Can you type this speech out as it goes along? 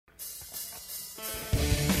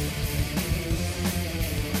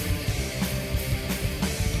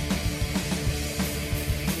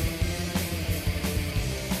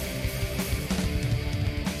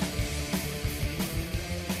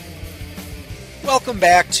Welcome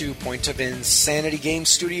back to Point of Insanity Game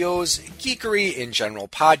Studios Geekery in General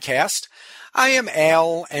podcast. I am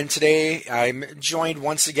Al, and today I'm joined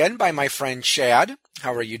once again by my friend Chad.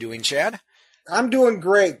 How are you doing, Chad? I'm doing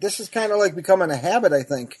great. This is kind of like becoming a habit, I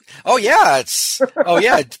think. Oh yeah,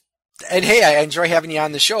 and hey, I enjoy having you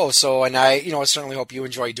on the show. So, and I certainly hope you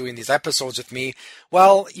enjoy doing these episodes with me.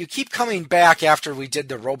 Well, you keep coming back after we did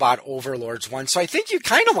the Robot Overlords one, so I think you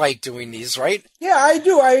kind of like doing these, right? Yeah, I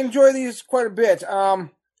do. I enjoy these quite a bit.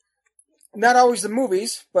 Not always the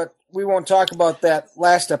movies, but we won't talk about that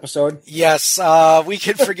last episode. Yes, we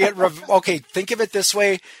could forget. Okay, think of it this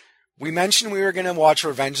way. We mentioned we were going to watch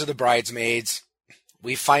Revenge of the Bridesmaids.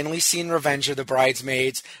 We've finally seen Revenge of the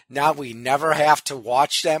Bridesmaids. Now we never have to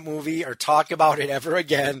watch that movie or talk about it ever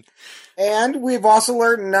again. And we've also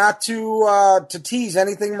learned not to tease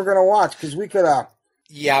anything we're going to watch, because we could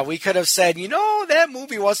Yeah, we could have said, that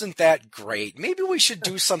movie wasn't that great. Maybe we should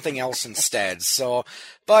do something else instead. So,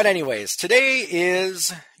 but anyways, today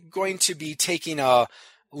is going to be taking a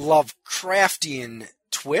Lovecraftian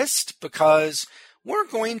twist, because we're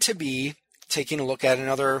going to be taking a look at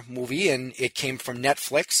another movie, and it came from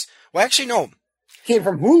Netflix. Well, actually, no. Came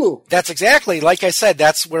from Hulu. That's exactly, like I said,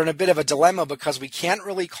 we're in a bit of a dilemma, because we can't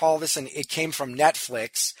really call this, and it came from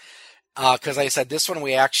Netflix, because I said this one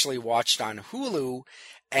we actually watched on Hulu,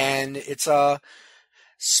 and it's a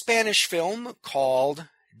Spanish film called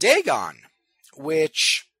Dagon,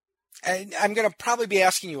 which, and I'm going to probably be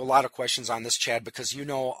asking you a lot of questions on this, Chad, because you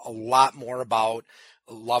know a lot more about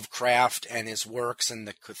Lovecraft and his works and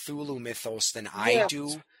the Cthulhu mythos than I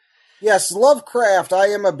do. Yes, Lovecraft, I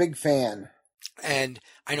am a big fan. And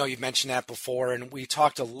I know you've mentioned that before, and we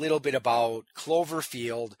talked a little bit about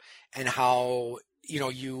Cloverfield and how,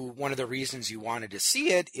 one of the reasons you wanted to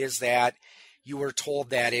see it is that you were told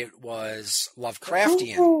that it was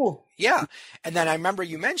Lovecraftian. Ooh. Yeah. And then I remember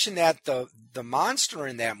you mentioned that the monster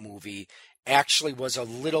in that movie actually was a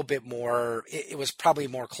little bit more, it was probably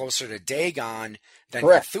more closer to Dagon than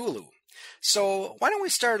Correct. Cthulhu. So why don't we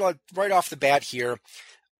start right off the bat here?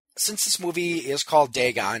 Since this movie is called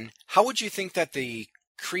Dagon, how would you think that the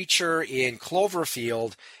creature in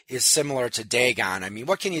Cloverfield is similar to Dagon? I mean,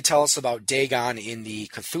 what can you tell us about Dagon in the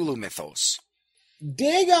Cthulhu mythos?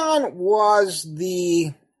 Dagon was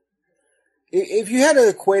if you had to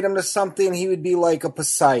equate him to something, he would be like a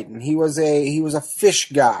Poseidon. He was a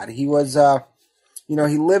fish god. He was, he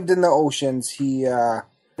lived in the oceans. He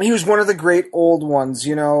was one of the great old ones,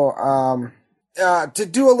 to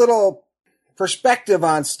do a little perspective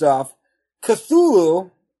on stuff.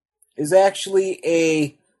 Cthulhu is actually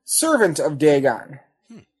a servant of Dagon.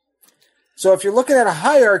 So if you're looking at a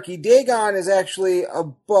hierarchy, Dagon is actually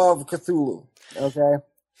above Cthulhu. Okay.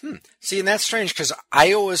 See, and that's strange, because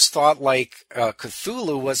I always thought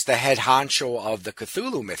Cthulhu was the head honcho of the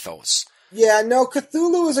Cthulhu mythos. Yeah, no,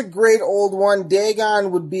 Cthulhu is a great old one. Dagon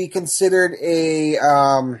would be considered a,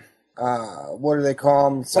 what do they call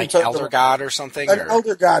him? Elder god or something?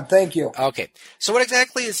 Elder god, thank you. Okay. So what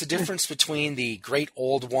exactly is the difference between the great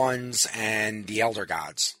old ones and the elder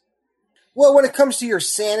gods? Well, when it comes to your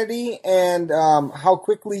sanity and how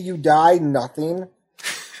quickly you die, nothing.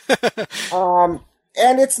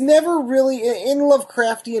 And it's never really, in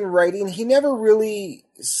Lovecraftian writing, he never really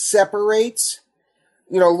separates.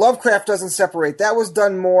 Lovecraft doesn't separate. That was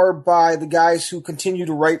done more by the guys who continue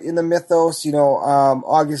to write in the mythos,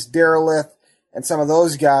 August Derleth and some of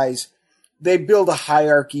those guys. They build a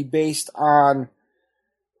hierarchy based on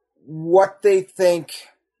what they think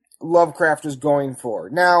Lovecraft was going for.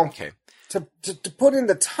 Now, okay. to put in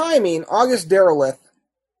the timing, August Derleth,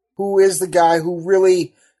 who is the guy who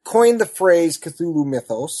really coined the phrase Cthulhu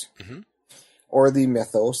mythos, or the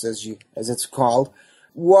mythos as it's called,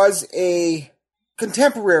 was a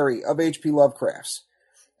contemporary of H.P. Lovecraft's.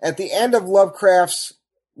 At the end of Lovecraft's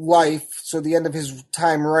life, so the end of his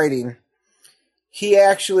time writing, he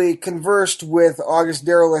actually conversed with August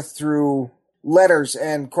Derleth through letters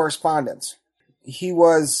and correspondence. He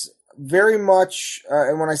was very much,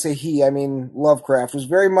 and when I say he, I mean Lovecraft, was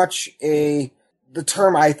very much the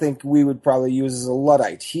term I think we would probably use as a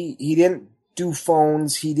Luddite. He didn't do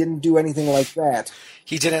phones. He didn't do anything like that.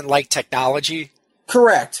 He didn't like technology?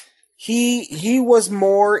 Correct. He was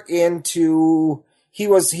more into, he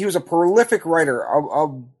was a prolific writer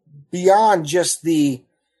beyond just the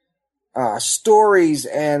stories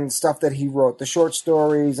and stuff that he wrote, the short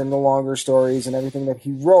stories and the longer stories and everything that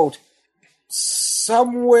he wrote.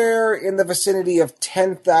 Somewhere in the vicinity of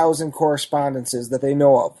 10,000 correspondences that they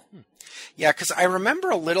know of. Yeah, because I remember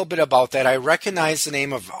a little bit about that. I recognize the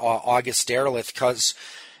name of August Derleth because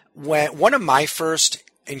one of my first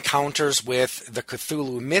encounters with the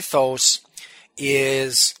Cthulhu mythos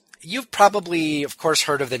is you've probably, of course,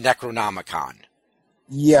 heard of the Necronomicon.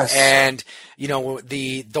 Yes. And,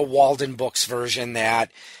 the Walden Books version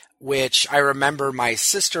which I remember my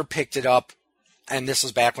sister picked it up, and this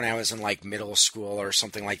was back when I was in like middle school or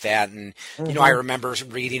something like that. And, I remember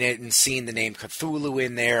reading it and seeing the name Cthulhu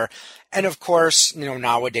in there. And of course,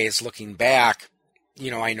 nowadays looking back,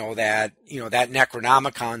 I know that, that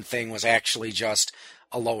Necronomicon thing was actually just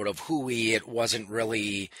a load of hooey. It wasn't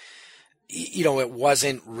really,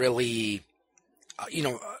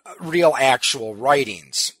 real actual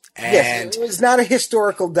writings. And yes, it was not a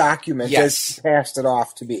historical document as you passed it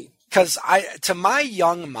off to be. Because to my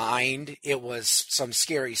young mind, it was some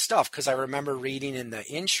scary stuff. Because I remember reading in the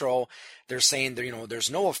intro, they're saying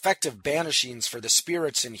there's no effective banishings for the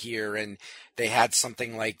spirits in here, and they had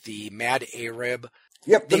something like the Mad Arab.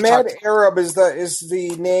 Yep, the Mad Arab is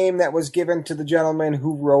the name that was given to the gentleman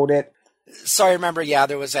who wrote it. So I remember,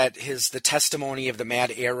 there was the testimony of the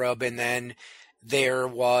Mad Arab, and then there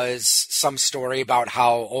was some story about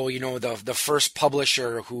how, the first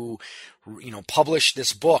publisher who, published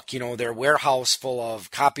this book, their warehouse full of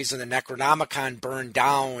copies of the Necronomicon burned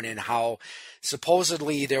down, and how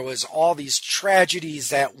supposedly there was all these tragedies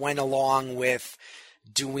that went along with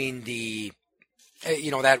doing the,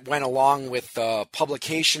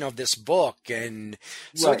 publication of this book. And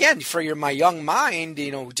so again, for my young mind,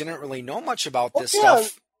 who didn't really know much about this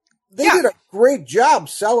stuff. They did a great job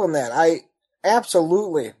selling that.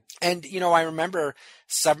 Absolutely. And, I remember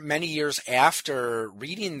many years after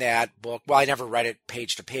reading that book, well, I never read it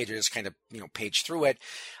page to page. I just kind of, paged through it.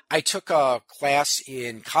 I took a class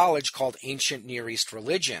in college called Ancient Near East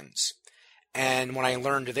Religions. And when I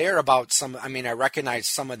learned there about I recognized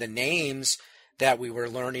some of the names that we were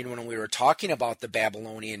learning when we were talking about the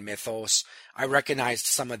Babylonian mythos. I recognized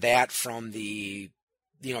some of that from the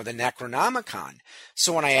Necronomicon.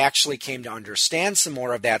 So when I actually came to understand some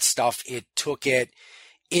more of that stuff, it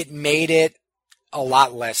made it a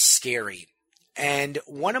lot less scary. And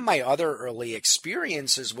one of my other early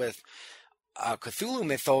experiences with Cthulhu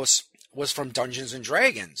mythos was from Dungeons and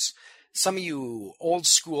Dragons. Some of you old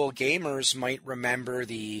school gamers might remember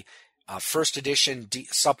the first edition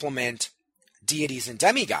supplement Deities and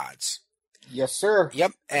Demigods. Yes, sir.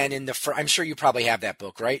 Yep. And I'm sure you probably have that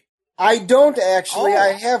book, right? I don't actually.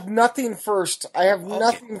 I have nothing first. I have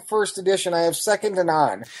nothing first edition. I have second and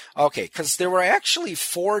on. Okay, because there were actually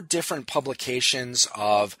 4 different publications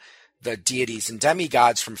of the Deities and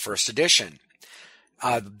Demigods from first edition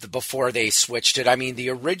before they switched it. The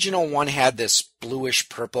original one had this bluish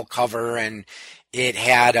purple cover, and it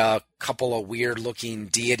had a couple of weird-looking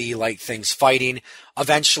deity-like things fighting.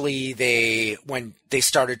 Eventually, when they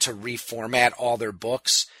started to reformat all their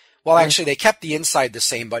books, well, actually, they kept the inside the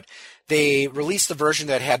same, but they released the version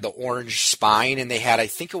that had the orange spine, and they had, I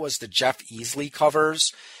think it was the Jeff Easley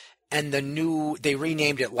covers, and they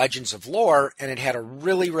renamed it Legends of Lore, and it had a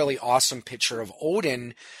really, really awesome picture of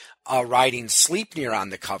Odin riding Sleipnir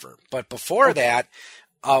on the cover. But before that,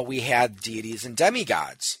 we had Deities and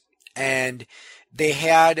Demigods, and they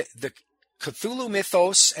had the Cthulhu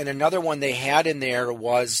mythos, and another one they had in there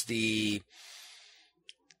was the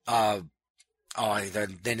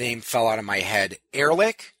the name fell out of my head.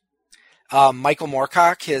 Ehrlich. Michael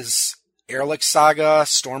Moorcock, his Ehrlich saga,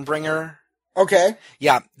 Stormbringer. Okay.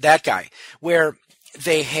 Yeah, that guy. Where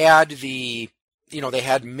they had they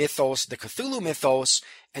had mythos, the Cthulhu mythos,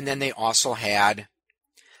 and then they also had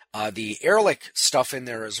the Ehrlich stuff in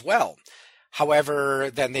there as well. However,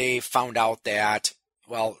 then they found out that,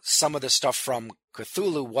 some of the stuff from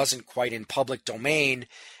Cthulhu wasn't quite in public domain,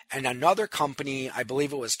 and another company, I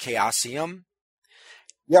believe it was Chaosium,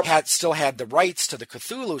 still had the rights to the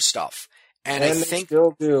Cthulhu stuff. And I think they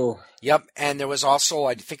still do. Yep. And there was also,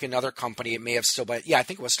 I think, another company, it may have still been, I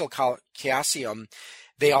think it was still Chaosium.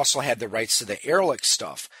 They also had the rights to the Ehrlich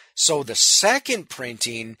stuff. So the second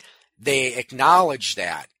printing, they acknowledged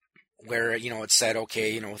that, where, it said,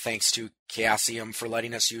 okay, thanks to Chaosium for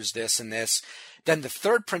letting us use this and this. Then the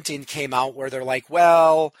third printing came out where they're like,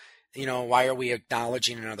 why are we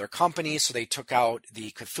acknowledging another company? So they took out the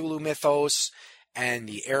Cthulhu mythos and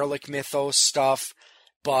the Ehrlich mythos stuff,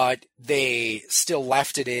 but they still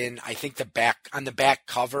left it in, I think, on the back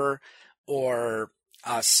cover or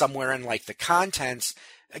somewhere in like the contents.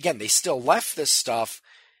 Again, they still left this stuff,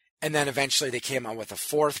 and then eventually they came out with a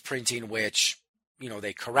 4th printing, which,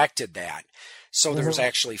 they corrected that. So there's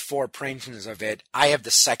actually 4 printings of it. I have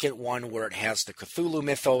the second one where it has the Cthulhu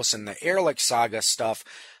mythos and the Ehrlich saga stuff,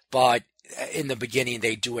 but in the beginning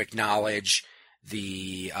they do acknowledge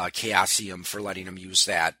the Chaosium for letting them use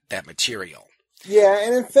that material. Yeah,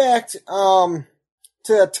 and in fact,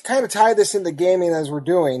 to kind of tie this into gaming as we're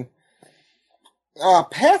doing,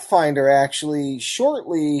 Pathfinder, actually,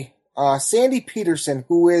 shortly, Sandy Peterson,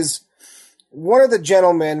 who is one of the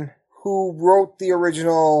gentlemen who wrote the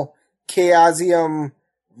original Chaosium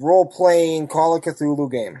role-playing Call of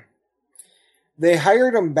Cthulhu game. They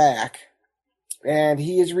hired him back, and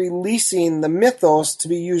he is releasing the mythos to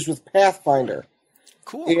be used with Pathfinder.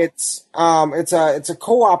 Cool. It's a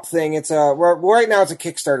co-op thing. Right now it's a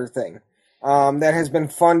Kickstarter thing that has been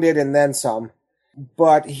funded and then some.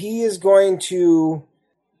 But he totally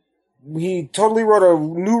wrote a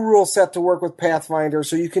new rule set to work with Pathfinder,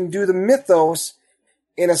 so you can do the mythos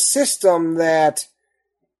in a system that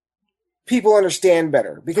people understand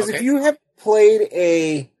better. Because if you have played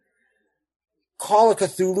a Call of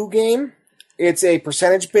Cthulhu game, it's a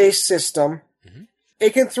percentage-based system. Mm-hmm.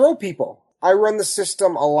 It can throw people. I run the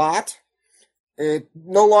system a lot. It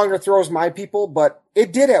no longer throws my people, but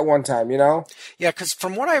it did at one time, you know? Yeah, because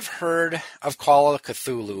from what I've heard of Call of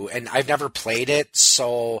Cthulhu, and I've never played it,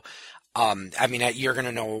 so I mean, you're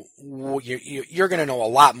gonna know a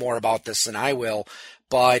lot more about this than I will.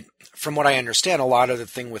 But from what I understand, a lot of the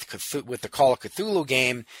thing with the Call of Cthulhu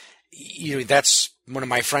game, that's one of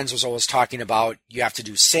my friends was always talking about. You have to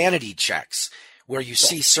do sanity checks where you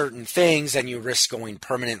see certain things and you risk going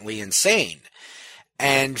permanently insane.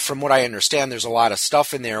 And from what I understand, there's a lot of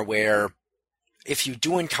stuff in there where if you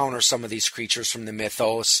do encounter some of these creatures from the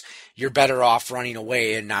mythos, you're better off running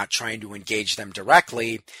away and not trying to engage them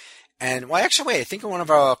directly. And, well, actually, I think in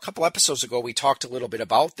a couple episodes ago, we talked a little bit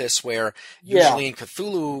about this, where usually in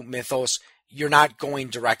Cthulhu mythos, you're not going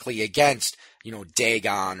directly against,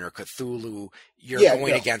 Dagon or Cthulhu. You're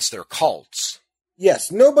going against their cults.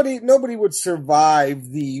 Yes, nobody would survive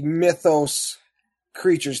the mythos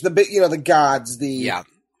creatures, the gods, the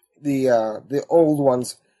old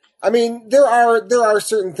ones. I mean, there are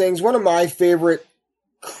certain things. One of my favorite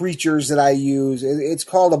creatures that I use, it's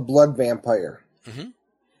called a blood vampire. Mm-hmm.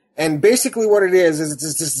 And basically what it is it's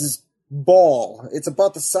just this ball. It's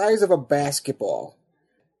about the size of a basketball.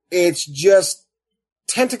 It's just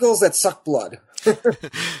tentacles that suck blood.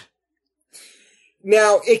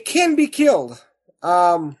 Now, it can be killed,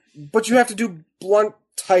 but you have to do blunt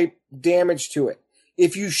type damage to it.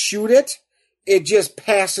 If you shoot it, it just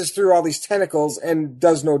passes through all these tentacles and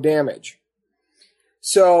does no damage.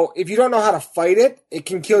 So if you don't know how to fight it, it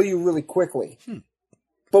can kill you really quickly.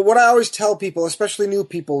 But what I always tell people, especially new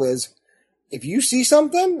people, is if you see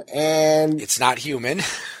something and it's not human,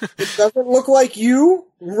 it doesn't look like you,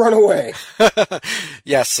 run away.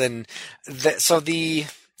 Yes, and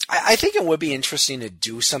I think it would be interesting to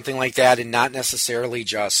do something like that, and not necessarily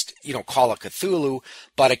just, Call of Cthulhu,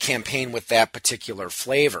 but a campaign with that particular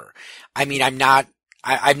flavor. I mean,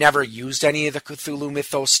 I've never used any of the Cthulhu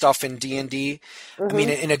mythos stuff in D&D. Mm-hmm. I mean,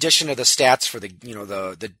 in addition to the stats for the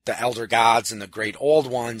elder gods and the great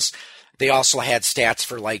old ones, they also had stats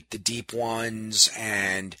for like the deep ones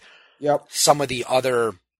and some of the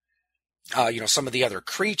other, some of the other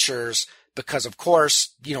creatures, because of course,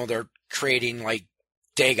 they're creating like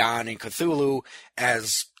Dagon and Cthulhu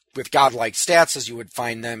as with godlike stats as you would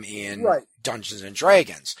find them in Dungeons and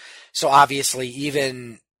Dragons. So obviously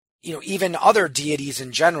even other deities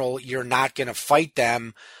in general, you're not going to fight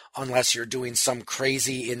them unless you're doing some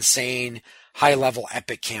crazy, insane, high-level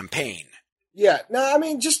epic campaign. Yeah. No, I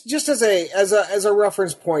mean, just as a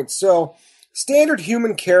reference point. So, standard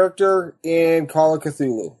human character in Call of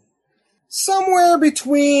Cthulhu, somewhere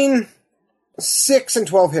between 6 and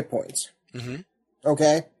 12 hit points. Mm-hmm.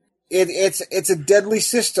 Okay? It's a deadly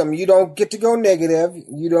system. You don't get to go negative.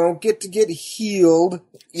 You don't get to get healed,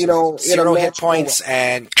 0 hit points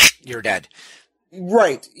and you're dead.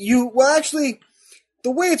 Right. Actually,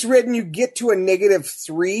 the way it's written, you get to a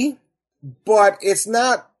 -3, but it's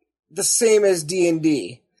not the same as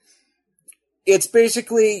D&D. It's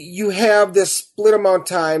basically, you have this split amount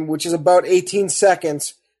time, which is about 18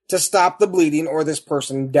 seconds, to stop the bleeding or this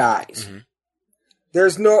person dies. Mm-hmm.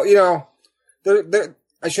 There's no,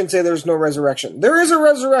 I shouldn't say there's no resurrection. There is a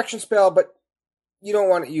resurrection spell, but you don't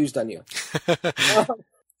want it used on you.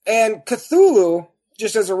 And Cthulhu,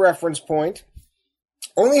 just as a reference point,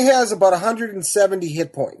 only has about 170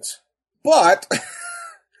 hit points. But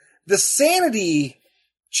the sanity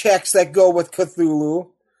checks that go with Cthulhu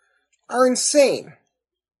are insane.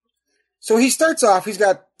 So he starts off, he's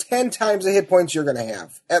got 10 times the hit points you're going to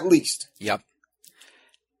have, at least. Yep.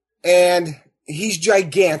 And he's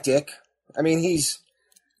gigantic. I mean,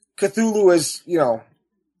 Cthulhu is,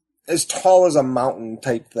 as tall as a mountain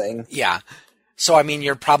type thing. Yeah. So, I mean,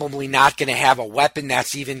 you're probably not going to have a weapon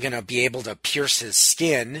that's even going to be able to pierce his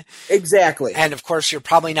skin. Exactly. And, of course, you're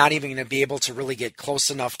probably not even going to be able to really get close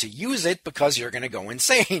enough to use it because you're going to go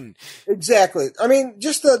insane. Exactly. I mean,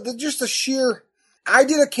 just the sheer I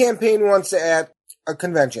did a campaign once at a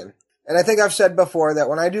convention. And I think I've said before that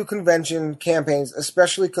when I do convention campaigns,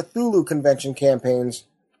 especially Cthulhu convention campaigns,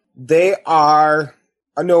 they are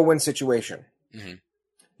a no-win situation. Mm-hmm.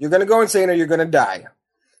 You're going to go insane or you're going to die.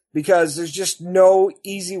 Because there's just no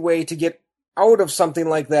easy way to get out of something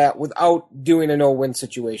like that without doing a no-win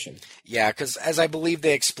situation. Yeah, because as I believe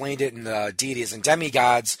they explained it in the Deities and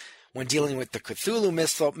Demigods, when dealing with the Cthulhu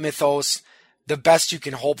mythos, the best you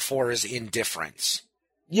can hope for is indifference.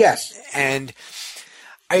 Yes. And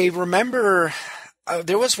I remember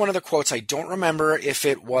there was one of the quotes, I don't remember if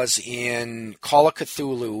it was in Call of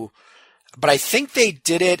Cthulhu, but I think they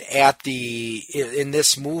did it in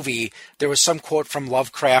this movie. There was some quote from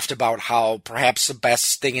Lovecraft about how perhaps the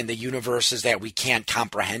best thing in the universe is that we can't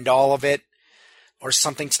comprehend all of it, or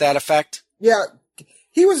something to that effect. Yeah,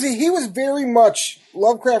 he was very much,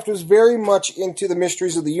 Lovecraft was very much into the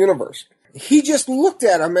mysteries of the universe. He just looked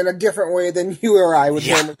at them in a different way than you or I would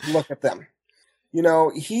normally look at them. You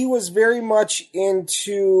know, he was very much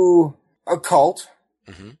into occult.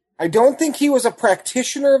 Mm-hmm. I don't think he was a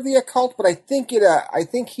practitioner of the occult, but I think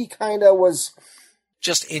he kind of was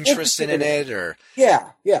just interested in it, or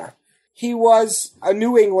yeah. He was a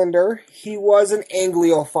New Englander. He was an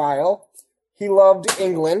Anglophile. He loved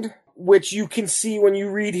England, which you can see when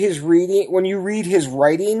you read his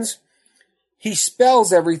writings. He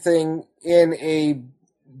spells everything in a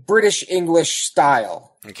British English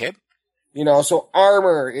style. Okay. You know, so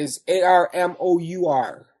armor is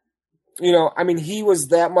ARMOUR. You know, I mean, he was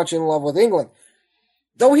that much in love with England.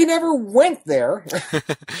 Though he never went there,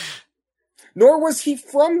 nor was he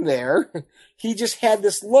from there. He just had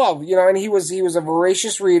this love, you know, and he was a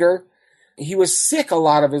voracious reader. He was sick a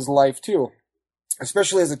lot of his life, too,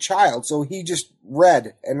 especially as a child. So he just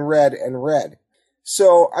read and read and read.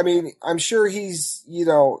 So, I mean, I'm sure he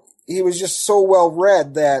was just so well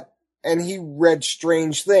read and he read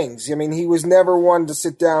strange things. I mean, he was never one to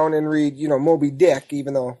sit down and read, Moby Dick,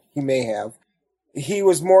 even though he may have. He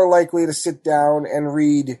was more likely to sit down and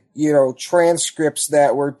read, transcripts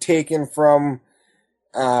that were taken from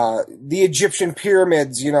the Egyptian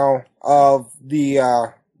pyramids, of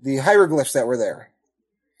the hieroglyphs that were there.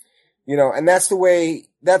 And that's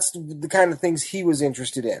the kind of things he was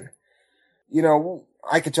interested in.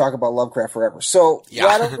 I could talk about Lovecraft forever. So yeah.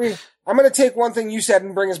 Why don't we... I'm going to take one thing you said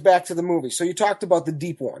and bring us back to the movie. So you talked about the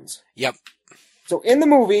deep ones. Yep. So in the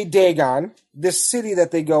movie, Dagon, this city that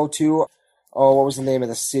they go to, what was the name of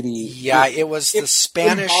the city? Yeah, it was the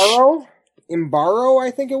Spanish... Imbaro, I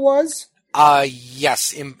think it was?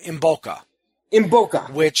 Yes, Imboca. Imboca.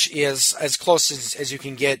 Which is as close as you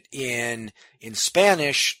can get in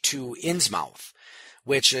Spanish to Innsmouth,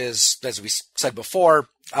 which is, as we said before,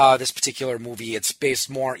 this particular movie, it's based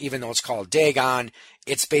more, even though it's called Dagon,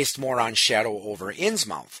 it's based more on Shadow over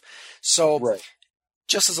Innsmouth. So, right.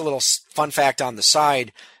 Just as a little fun fact on the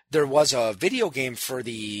side, there was a video game for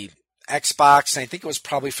the Xbox, and I think it was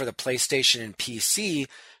probably for the PlayStation and PC,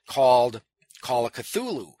 called Call of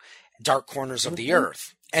Cthulhu, Dark Corners of the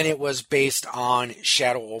Earth. And it was based on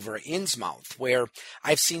Shadow over Innsmouth, where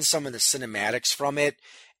I've seen some of the cinematics from it.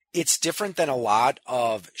 It's different than a lot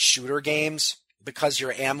of shooter games because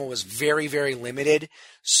your ammo is very, very limited.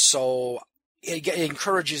 So it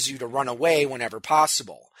encourages you to run away whenever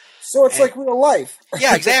possible. So it's like real life.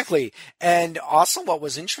 Yeah, exactly. And also what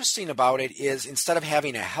was interesting about it is instead of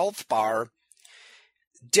having a health bar,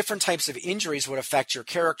 different types of injuries would affect your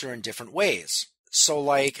character in different ways.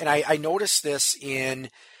 So and I noticed this in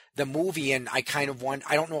the movie, and I kind of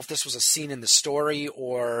I don't know if this was a scene in the story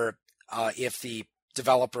or if the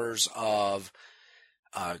developers of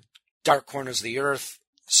Dark Corners of the Earth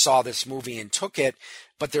saw this movie and took it,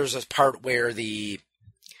 but there's a part where the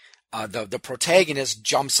protagonist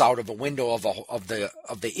jumps out of a window of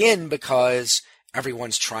the inn because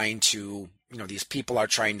everyone's trying to, these people are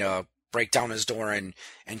trying to break down his door and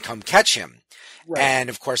come catch him. Right. And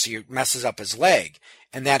of course he messes up his leg,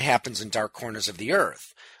 and that happens in Dark Corners of the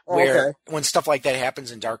Earth. Where when stuff like that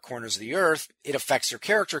happens in Dark Corners of the Earth, it affects your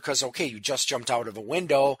character because, you just jumped out of a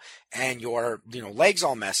window and your, leg's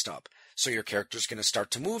all messed up. So your character's going to start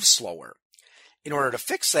to move slower. In order to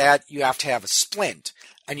fix that, you have to have a splint,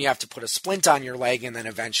 and you have to put a splint on your leg, and then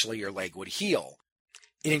eventually your leg would heal.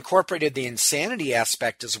 It incorporated the insanity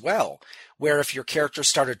aspect as well, where if your character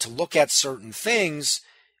started to look at certain things,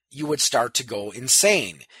 you would start to go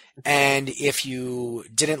insane. And if you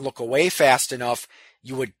didn't look away fast enough,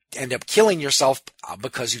 you would end up killing yourself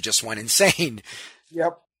because you just went insane.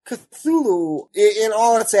 Yep. Cthulhu, in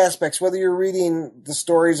all its aspects, whether you're reading the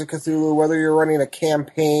stories of Cthulhu, whether you're running a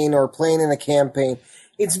campaign or playing in a campaign,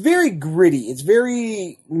 it's very gritty. It's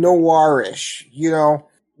very noirish,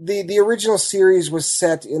 the original series was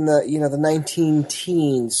set in the the 19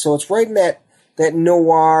 teens, so it's right in that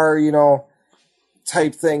noir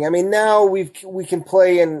type thing. I mean, now we can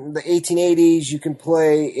play in the 1880s. You can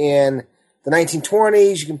play in the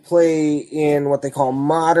 1920s. You can play in what they call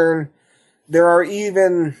modern. There are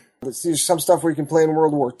even there's some stuff where you can play in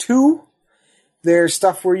World War II. There's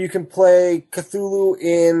stuff where you can play Cthulhu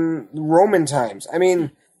in Roman times. I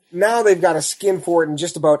mean, now they've got a skin for it in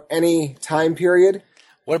just about any time period.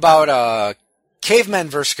 What about Cavemen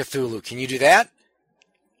vs. Cthulhu? Can you do that?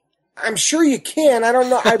 I'm sure you can. I don't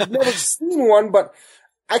know. I've never seen one, but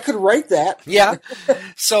I could write that. Yeah.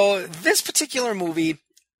 So this particular movie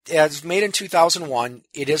is made in 2001.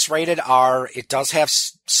 It is rated R. It does have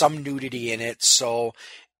some nudity in it. So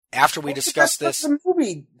after we discuss this, the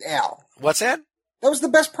movie, Al. What's that? That was the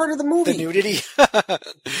best part of the movie. The nudity.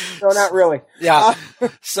 No, not really. Yeah.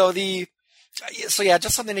 So yeah,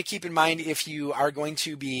 just something to keep in mind if you are going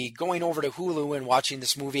to be going over to Hulu and watching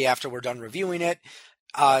this movie after we're done reviewing it.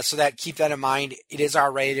 So keep that in mind. It is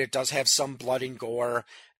R-rated. It does have some blood and gore,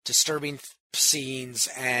 disturbing scenes,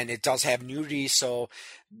 and it does have nudity. So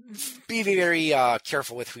be very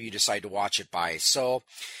careful with who you decide to watch it by. So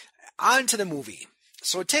on to the movie.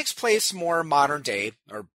 So it takes place more modern day,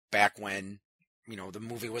 or back when the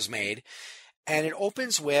movie was made, and it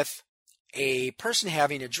opens with a person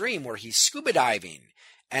having a dream where he's scuba diving,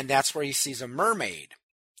 and that's where he sees a mermaid,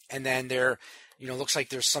 and then there looks like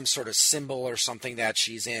there's some sort of symbol or something that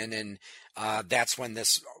she's in, and that's when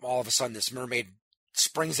all of a sudden this mermaid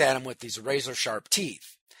springs at him with these razor sharp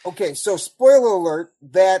teeth. Okay, so spoiler alert,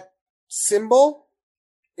 that symbol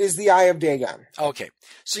is the Eye of Dagon. Okay,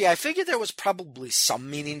 so yeah, I figured there was probably some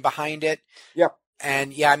meaning behind it. Yep.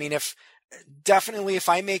 And yeah, I mean, if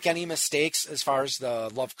I make any mistakes as far as the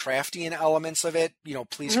Lovecraftian elements of it,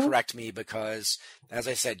 please correct me, because as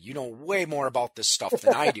I said, you know way more about this stuff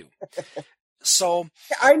than I do. So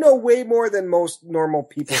I know way more than most normal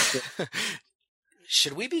people should.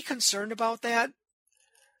 Should we be concerned about that?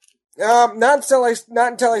 Not until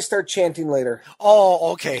I start chanting later.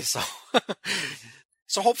 Oh, okay. So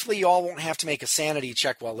hopefully you all won't have to make a sanity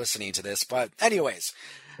check while listening to this. But anyways,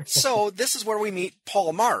 so this is where we meet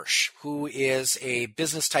Paul Marsh, who is a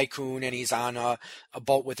business tycoon, and he's on a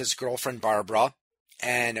boat with his girlfriend Barbara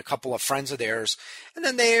and a couple of friends of theirs. And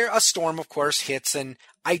then a storm, of course, hits. And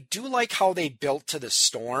I do like how they built to the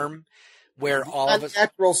storm, where all of us...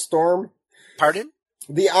 Unnatural storm? Pardon?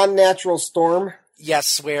 The unnatural storm?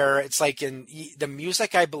 Yes, where it's like in the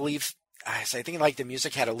music, I believe... I think like the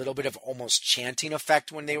music had a little bit of almost chanting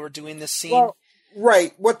effect when they were doing this scene. Well,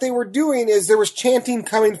 right. What they were doing is there was chanting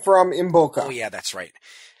coming from Imbolca. Oh, yeah, that's right.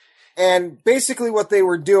 And basically what they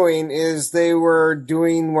were doing is they were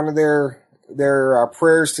doing one of their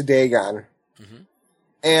prayers to Dagon. Mm-hmm.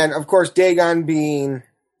 And, of course, Dagon being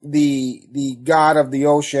the god of the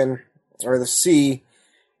ocean or the sea.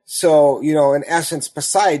 So, in essence,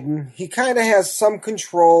 Poseidon, he kind of has some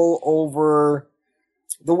control over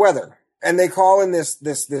the weather. And they call in this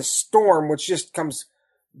storm, which just comes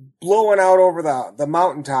blowing out over the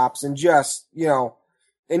mountaintops, and just,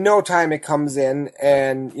 in no time it comes in,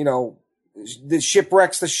 and, the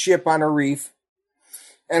shipwrecks the ship on a reef.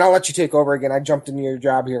 And I'll let you take over again. I jumped into your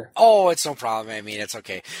job here. Oh, it's no problem. I mean, it's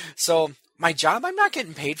okay. So, my job, I'm not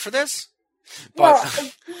getting paid for this. But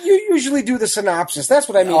well, you usually do the synopsis. That's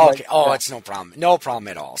what I mean. Okay. It's no problem. No problem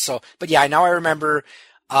at all. So, but yeah, now I remember...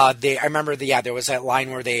 there was that line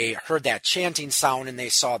where they heard that chanting sound and they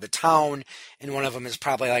saw the town, and one of them is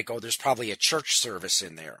probably like, oh, there's probably a church service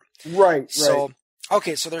in there. Right. So,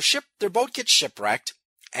 okay, so their boat gets shipwrecked,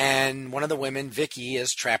 and one of the women, Vicky,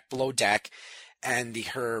 is trapped below deck, and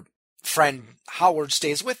her friend Howard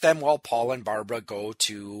stays with them while Paul and Barbara go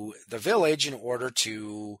to the village in order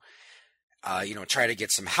to, try to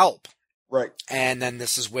get some help. Right. And then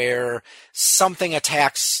this is where something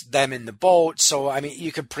attacks them in the boat. So, I mean,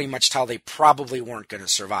 you could pretty much tell they probably weren't going to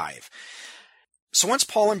survive. So once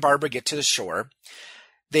Paul and Barbara get to the shore,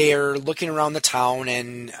 they're looking around the town,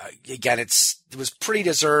 and again, it was pretty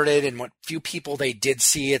deserted, and what few people they did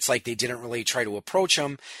see, it's like they didn't really try to approach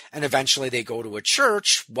them. And eventually they go to a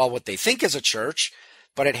church, what they think is a church,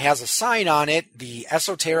 but it has a sign on it, the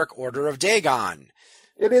Esoteric Order of Dagon.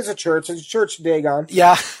 It is a church. It's a church of Dagon.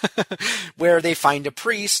 Yeah, where they find a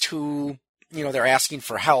priest who, they're asking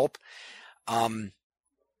for help. And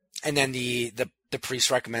then the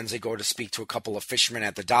priest recommends they go to speak to a couple of fishermen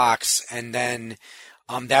at the docks. And then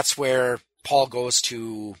that's where Paul goes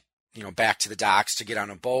to, back to the docks to get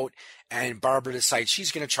on a boat. And Barbara decides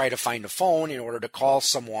she's going to try to find a phone in order to call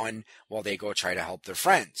someone while they go try to help their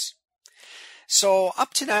friends. So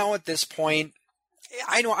up to now at this point,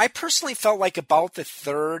 I know I personally felt like about the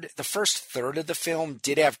first third of the film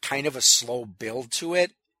did have kind of a slow build to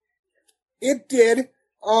it. It did.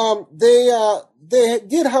 They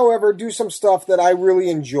did, however, do some stuff that I really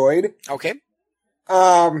enjoyed. Okay.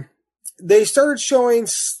 They started showing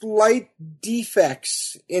slight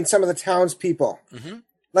defects in some of the townspeople. Mm-hmm.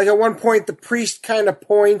 Like at one point, the priest kind of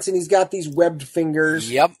points, and he's got these webbed fingers.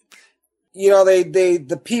 Yep. You know,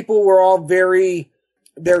 the people were all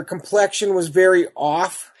their complexion was very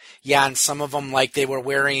off. Yeah, and some of them, like, they were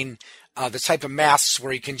wearing the type of masks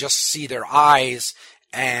where you can just see their eyes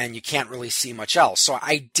and you can't really see much else. So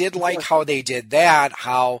I did like how they did that,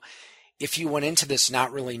 how if you went into this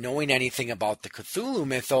not really knowing anything about the Cthulhu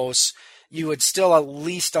mythos, you would still at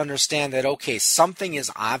least understand that, okay, something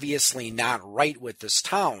is obviously not right with this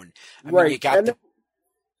town. I mean, you got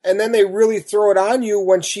and then they really throw it on you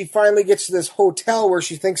when she finally gets to this hotel where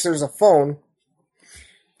she thinks there's a phone.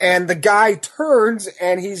 And the guy turns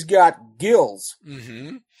and he's got gills.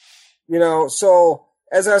 Mm-hmm. You know, so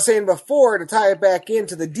as I was saying before, to tie it back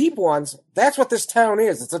into the deep ones, that's what this town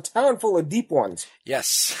is. It's a town full of deep ones.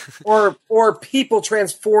 Yes. or people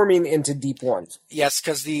transforming into deep ones. Yes,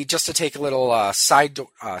 because just to take a little side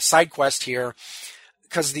quest here,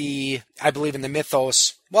 because I believe in the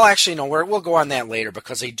mythos. Well, actually, no, we'll go on that later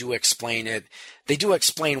because they do explain it. They do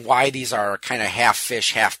explain why these are kind of half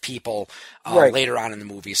fish, half people later on in the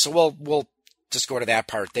movie. So we'll just go to that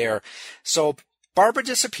part there. So Barbara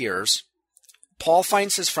disappears. Paul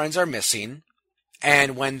finds his friends are missing,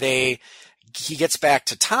 and when he gets back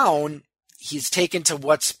to town, he's taken to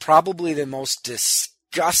what's probably the most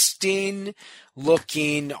disgusting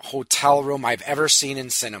looking hotel room I've ever seen in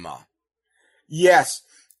cinema. Yes.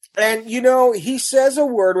 And, you know, he says a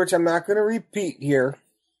word, which I'm not going to repeat here,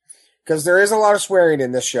 because there is a lot of swearing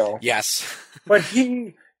in this show. Yes. But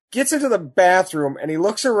he gets into the bathroom, and he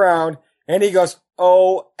looks around, and he goes,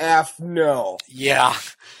 "Oh, F no." Yeah.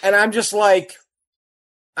 And I'm just like,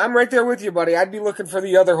 I'm right there with you, buddy. I'd be looking for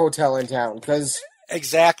the other hotel in town, because...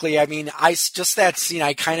 Exactly. I mean, just that scene,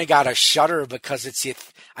 I kind of got a shudder because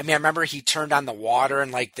I remember he turned on the water,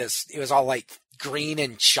 and like this, it was all like green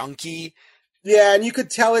and chunky. Yeah, and you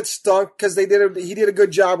could tell it stunk because he did a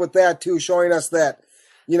good job with that too, showing us that,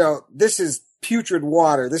 you know, this is putrid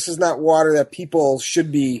water. This is not water that people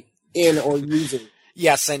should be in or using.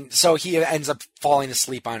 Yes, and so he ends up falling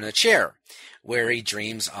asleep on a chair where he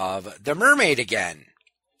dreams of the mermaid again.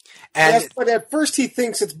 And yes, but at first he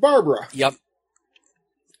thinks it's Barbara. Yep.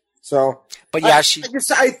 So, but yeah,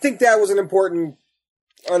 I think that was an important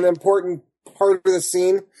part of the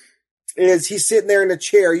scene. Is he's sitting there in a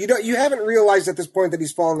chair. You haven't realized at this point that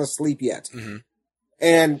he's fallen asleep yet. Mm-hmm.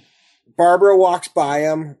 And Barbara walks by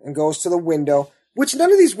him and goes to the window, which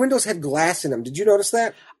none of these windows had glass in them. Did you notice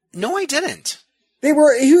that? No, I didn't. It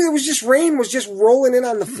was just rain was just rolling in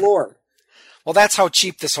on the floor. Well, that's how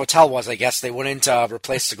cheap this hotel was, I guess. They wouldn't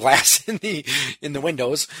replace the glass in the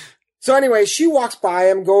windows. So anyway, she walks by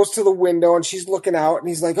him, goes to the window, and she's looking out, and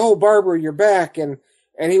he's like, "Oh, Barbara, you're back."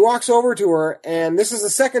 And he walks over to her, and this is the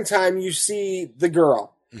second time you see the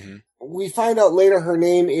girl. Mm-hmm. We find out later her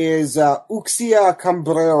name is Uxia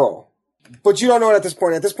Cambrero. But you don't know it at this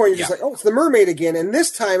point. At this point, you're just like, oh, it's the mermaid again. And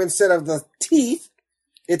this time, instead of the teeth,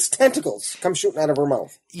 it's tentacles come shooting out of her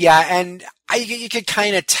mouth. Yeah, and you could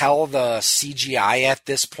kind of tell the CGI at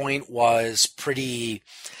this point was pretty...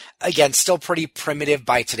 Again, still pretty primitive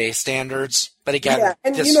by today's standards, but again, yeah,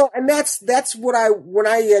 and and that's what when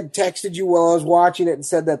I had texted you while I was watching it and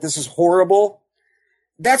said that this is horrible.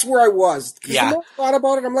 That's where I was. Yeah, the more I thought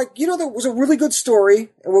about it, I'm like, there was a really good story,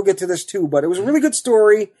 and we'll get to this too. But it was a really good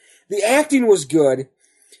story. The acting was good.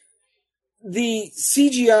 The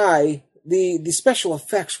CGI, the special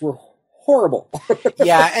effects were horrible.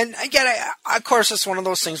 Yeah, and again, of course, it's one of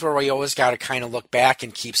those things where we always got to kind of look back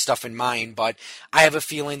and keep stuff in mind, but I have a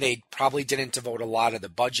feeling they probably didn't devote a lot of the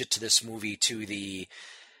budget to this movie to the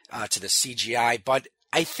CGI, but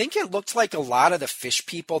I think it looked like a lot of the fish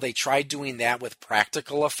people, they tried doing that with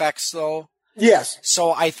practical effects, though. Yes.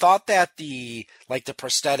 So I thought that the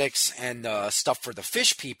prosthetics and the stuff for the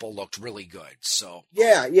fish people looked really good, so.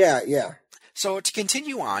 Yeah. So to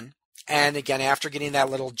continue on, and again, after getting that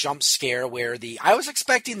little jump scare where I was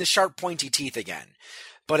expecting the sharp pointy teeth again,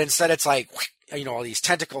 but instead it's like, all these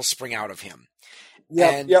tentacles spring out of him.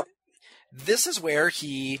 Yep. This is where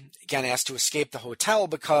he, again, has to escape the hotel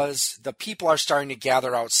because the people are starting to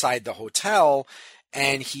gather outside the hotel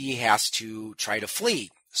and he has to try to flee.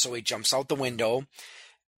 So he jumps out the window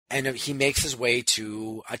and he makes his way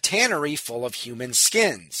to a tannery full of human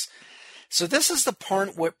skins. So this is the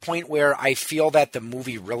point where I feel that the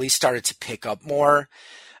movie really started to pick up more.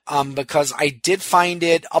 because I did find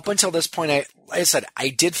it, up until this point, like I said, I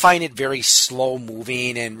did find it very slow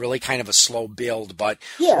moving and really kind of a slow build. But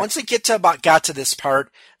once it got to this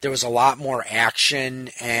part, there was a lot more action.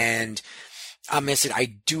 And I said,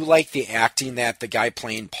 I do like the acting that the guy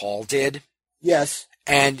playing Paul did. Yes.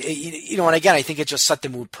 And, and again, I think it just set the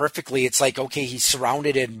mood perfectly. It's like, okay, he's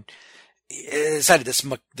surrounded in, said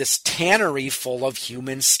this tannery full of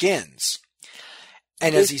human skins.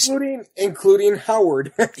 And including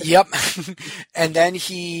Howard. Yep. And then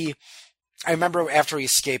I remember after he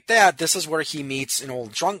escaped that, this is where he meets an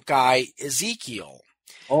old drunk guy, Ezekiel.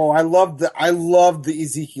 Oh, I loved the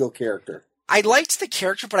Ezekiel character. I liked the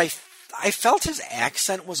character, but I felt his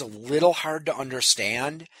accent was a little hard to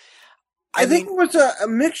understand. I think it was a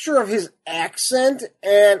mixture of his accent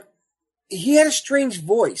and he had a strange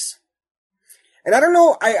voice. And I don't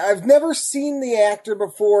know, I've never seen the actor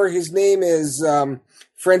before. His name is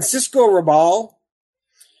Francisco Rabal.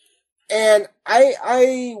 And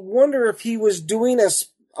I wonder if he was doing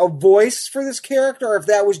a voice for this character or if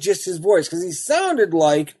that was just his voice. Because he sounded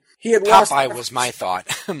like he had lost... Popeye was my thought.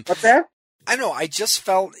 What's that? I don't know, I just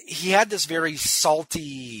felt he had this very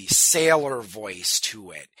salty sailor voice to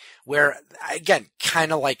it. Where, again,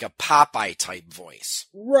 kind of like a Popeye type voice.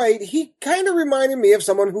 Right. He kind of reminded me of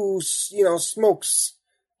someone who, smokes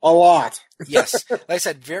a lot. Yes. Like I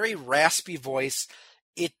said, very raspy voice.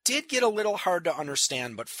 It did get a little hard to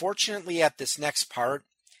understand, but fortunately at this next part,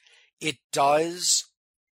 it does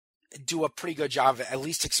do a pretty good job of at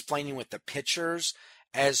least explaining with the pictures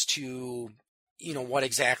as to, what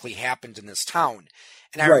exactly happened in this town.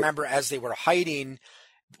 And I remember as they were hiding...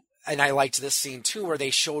 And I liked this scene too, where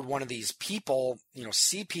they showed one of these people,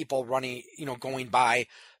 sea people running, going by,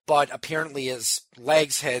 but apparently his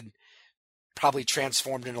legs had probably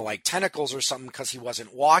transformed into like tentacles or something because he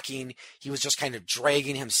wasn't walking. He was just kind of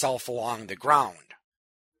dragging himself along the ground.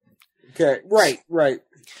 Okay, right.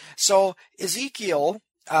 So Ezekiel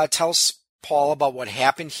tells Paul about what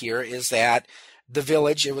happened here is that the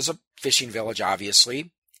village, it was a fishing village,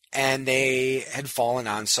 obviously, and they had fallen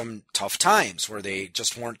on some tough times where they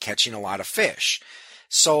just weren't catching a lot of fish.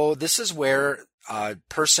 So this is where a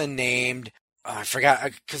person named, I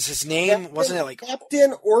forgot, because his name, wasn't it like...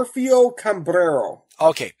 Captain Orfeo Cambrero.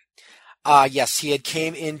 Okay. Yes, he had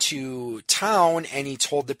came into town and he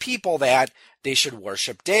told the people that they should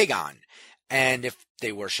worship Dagon. And if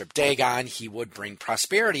they worship Dagon, he would bring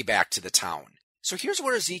prosperity back to the town. So here's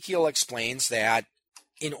where Ezekiel explains that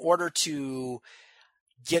in order to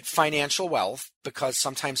get financial wealth, because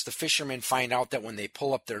sometimes the fishermen find out that when they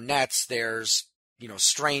pull up their nets, there's,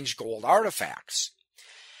 strange gold artifacts.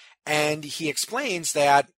 And he explains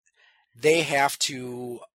that they have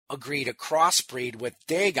to agree to crossbreed with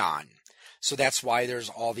Dagon. So that's why there's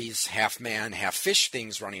all these half-man, half-fish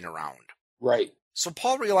things running around. Right. So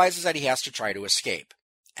Paul realizes that he has to try to escape.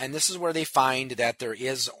 And this is where they find that there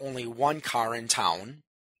is only one car in town.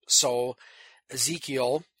 So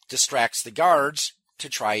Ezekiel distracts the guards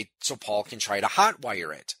so Paul can try to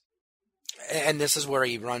hotwire it. And this is where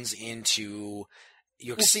he runs into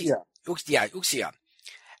Uxia.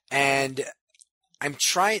 And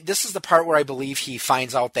this is the part where I believe he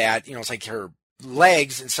finds out that, it's like her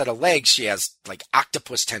legs, instead of legs, she has like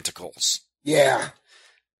octopus tentacles. Yeah.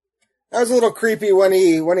 That was a little creepy when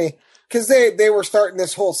he, cause they were starting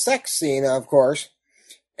this whole sex scene, of course.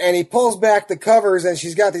 And he pulls back the covers and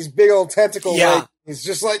she's got these big old tentacle legs. He's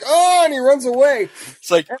just like, oh, and he runs away.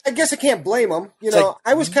 It's like, I guess I can't blame him.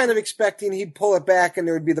 I was kind of expecting he'd pull it back and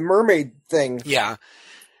there would be the mermaid thing. Yeah,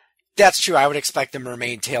 that's true. I would expect the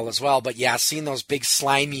mermaid tail as well. But yeah, seeing those big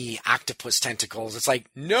slimy octopus tentacles, it's like,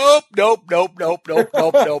 nope.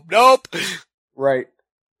 Right.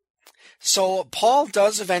 So Paul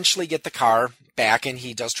does eventually get the car back and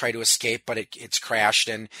he does try to escape, but it's crashed.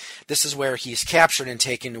 And this is where he's captured and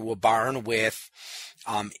taken to a barn with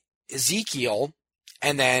Ezekiel.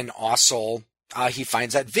 And then also he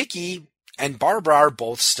finds that Vicky and Barbara are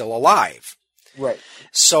both still alive. Right.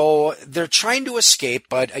 So they're trying to escape,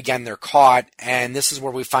 but again, they're caught. And this is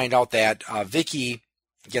where we find out that Vicky,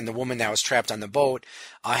 again, the woman that was trapped on the boat,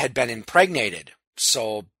 had been impregnated.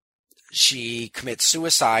 So she commits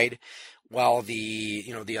suicide while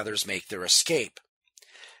the others make their escape.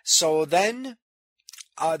 So then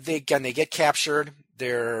they get captured.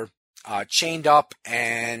 They're chained up,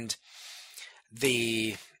 and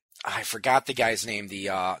I forgot the guy's name, the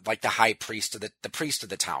high priest of the priest of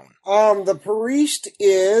the town. The priest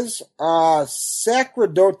is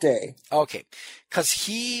Sacerdote. Okay. Cause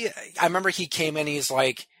I remember he came in, he's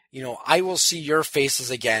like, I will see your faces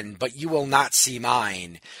again, but you will not see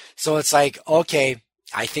mine. So it's like, okay,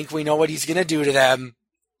 I think we know what he's gonna do to them.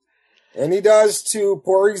 And he does to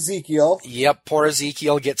poor Ezekiel. Yep, poor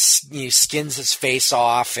Ezekiel skins his face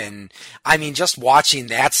off, and I mean, just watching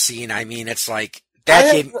that scene, I mean, it's like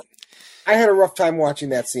that I had a rough time watching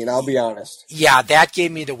that scene, I'll be honest. Yeah, that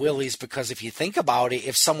gave me the willies, because if you think about it,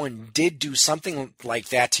 if someone did do something like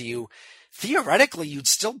that to you, theoretically, you'd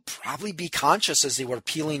still probably be conscious as they were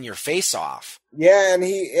peeling your face off. Yeah, and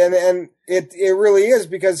it really is,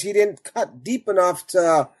 because he didn't cut deep enough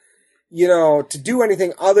to do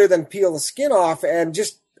anything other than peel the skin off. And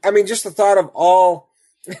just the thought of all,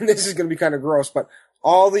 and this is going to be kind of gross, but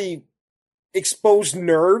all the exposed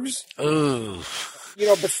nerves. Ooh.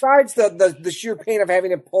 Besides the sheer pain of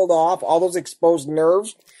having it pulled off, all those exposed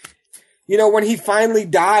nerves, when he finally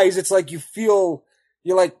dies, it's like you're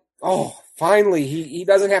like, oh, finally, he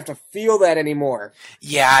doesn't have to feel that anymore.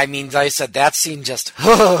 Yeah, I mean, like I said, that scene just,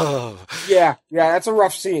 Yeah, that's a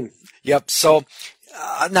rough scene. Yep, so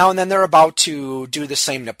now and then they're about to do the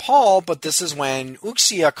same to Paul, but this is when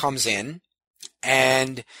Uxia comes in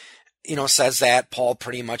and, says that Paul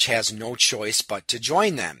pretty much has no choice but to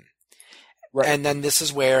join them. Right. And then this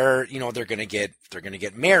is where, they're going to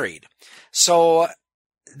get married. So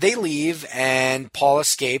they leave and Paul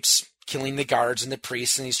escapes, killing the guards and the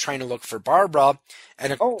priests, and he's trying to look for Barbara.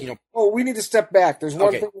 And we need to step back. There's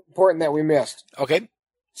one thing important that we missed. Okay.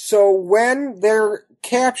 So when they're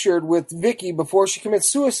captured with Vicky before she commits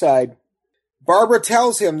suicide, Barbara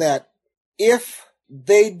tells him that if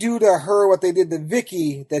they do to her what they did to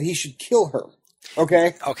Vicky, that he should kill her.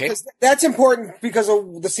 Okay? Okay. That's important because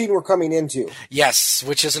of the scene we're coming into. Yes,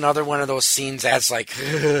 which is another one of those scenes that's like,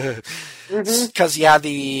 because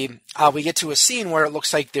we get to a scene where it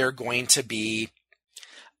looks like they're going to be,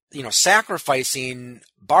 sacrificing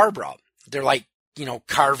Barbara. They're like,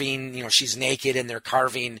 carving, she's naked and they're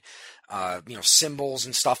carving, symbols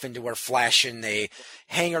and stuff into her flesh, and they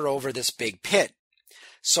hang her over this big pit.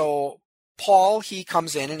 So Paul, he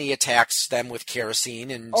comes in and he attacks them with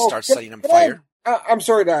kerosene and starts setting them fire. I'm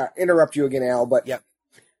sorry to interrupt you again, Al, but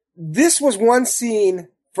this was one scene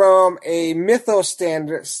from a Mythos stand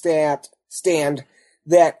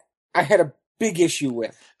that I had a big issue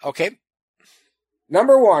with. Okay.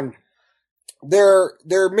 Number one, they're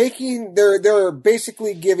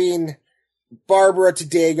basically giving Barbara to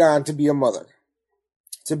Dagon to be a mother,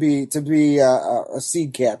 to be a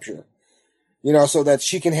seed capture, so that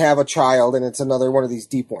she can have a child, and it's another one of these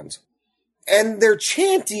deep ones. And they're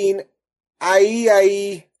chanting Ai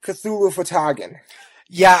Ai Cthulhu Fhtagn.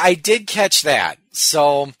 Yeah, I did catch that.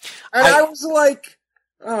 So, and I was like,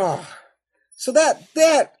 oh. So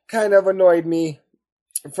that kind of annoyed me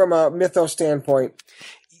from a Mythos standpoint.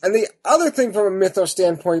 And the other thing from a Mythos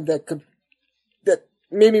standpoint that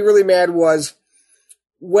made me really mad was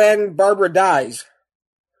when Barbara dies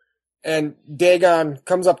and Dagon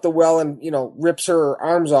comes up the well and, rips her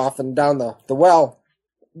arms off and down the well.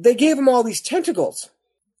 They gave him all these tentacles.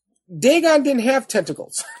 Dagon didn't have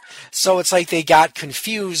tentacles. So it's like they got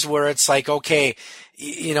confused where it's like, okay,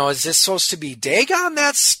 is this supposed to be Dagon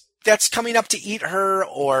that's coming up to eat her,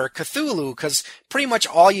 or Cthulhu? Because pretty much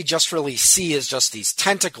all you just really see is just these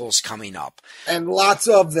tentacles coming up. And lots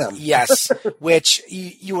of them. Yes, which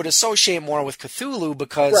you would associate more with Cthulhu,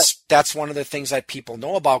 because that's one of the things that people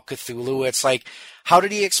know about Cthulhu. It's like, how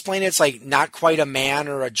did he explain it? It's like not quite a man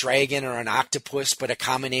or a dragon or an octopus, but a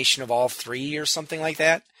combination of all three or something like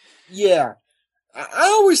that. Yeah.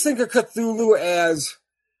 I always think of Cthulhu as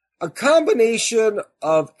a combination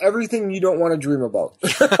of everything you don't want to dream about.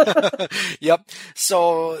 Yep.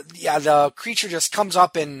 So, the creature just comes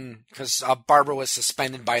up because Barbara was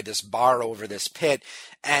suspended by this bar over this pit,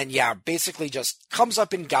 and basically just comes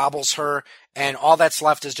up and gobbles her, and all that's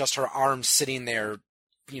left is just her arms sitting there,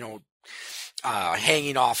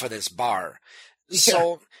 hanging off of this bar. Yeah.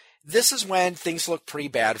 So, this is when things look pretty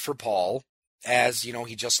bad for Paul, as,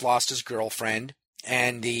 he just lost his girlfriend.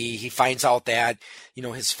 And he finds out that,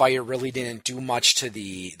 his fire really didn't do much to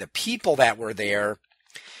the people that were there.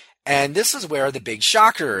 And this is where the big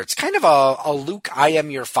shocker, it's kind of a Luke, I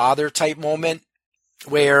am your father type moment,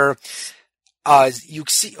 where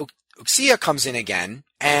Uxia comes in again,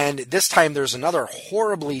 and this time there's another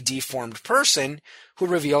horribly deformed person who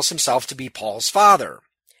reveals himself to be Paul's father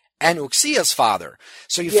and Uxia's father.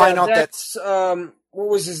 So you find out that's, what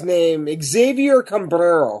was his name? Xavier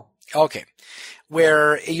Cambrero. Okay.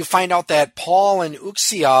 Where you find out that Paul and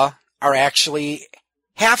Uxia are actually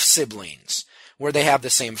half-siblings, where they have the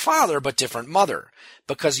same father but different mother.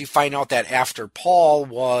 Because you find out that after Paul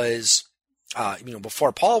was,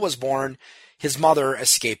 before Paul was born, his mother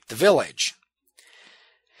escaped the village.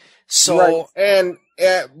 So, and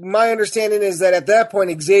my understanding is that at that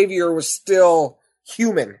point Xavier was still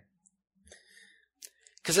human.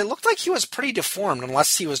 Because it looked like he was pretty deformed,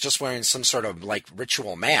 unless he was just wearing some sort of like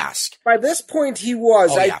ritual mask. By this point, he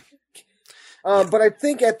was. Oh, yeah. But I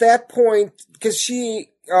think at that point, because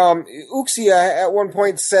Uxia at one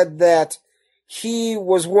point said that he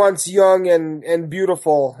was once young and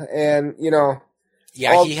beautiful, and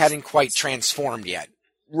Yeah, he hadn't quite transformed yet.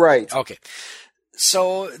 Right. Okay.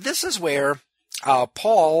 So this is where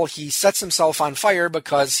Paul, he sets himself on fire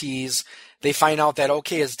because they find out that,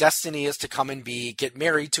 okay, his destiny is to come and get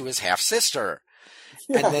married to his half-sister.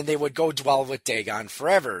 Yeah. And then they would go dwell with Dagon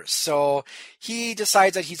forever. So he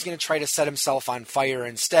decides that he's going to try to set himself on fire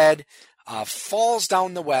instead, falls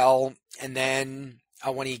down the well, and then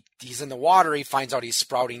when he's in the water, he finds out he's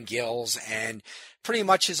sprouting gills, and pretty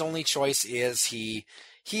much his only choice is he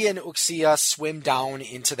and Uxia swim down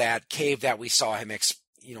into that cave that we saw him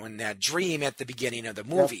in that dream at the beginning of the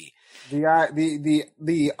movie. Yep.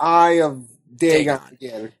 The eye of Dagon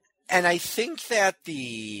again. And I think that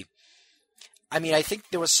I think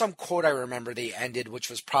there was some quote I remember they ended, which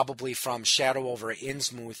was probably from Shadow over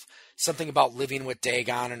Innsmouth, something about living with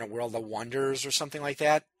Dagon in a world of wonders or something like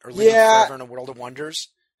that, or living forever in a world of wonders.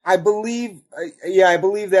 I believe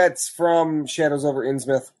that's from Shadows over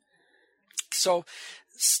Innsmouth. So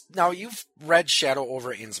now you've read Shadow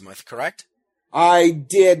over Innsmouth, correct? I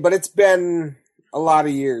did, but it's been a lot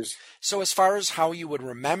of years. So as far as how you would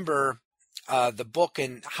remember the book,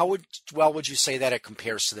 and how well would you say that it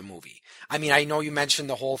compares to the movie? I mean, I know you mentioned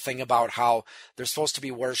the whole thing about how they're supposed to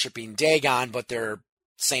be worshiping Dagon, but they're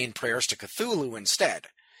saying prayers to Cthulhu instead.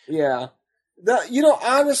 Yeah.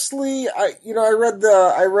 Honestly, I read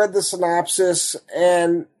the synopsis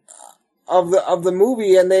and of the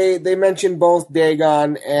movie, and they mentioned both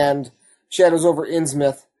Dagon and Shadows over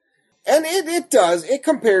Innsmouth. And it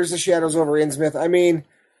compares to Shadows over Innsmouth. I mean,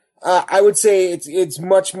 I would say it's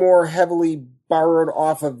much more heavily borrowed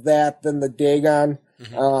off of that than the Dagon.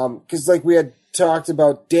 Mm-hmm. Cause like we had talked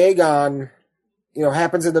about, Dagon,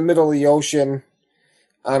 happens in the middle of the ocean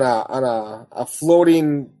on a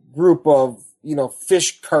floating group of,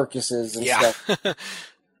 fish carcasses and stuff.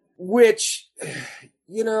 Which,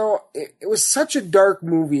 it was such a dark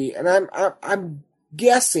movie, and I'm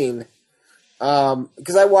guessing,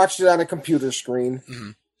 because I watched it on a computer screen.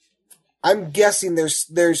 Mm-hmm. I'm guessing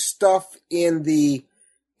there's stuff in the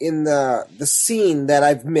scene that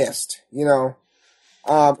I've missed.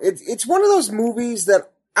 It's one of those movies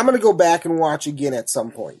that I'm gonna go back and watch again at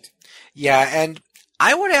some point. Yeah, and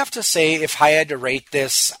I would have to say, if I had to rate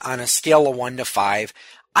this on a scale of 1 to 5,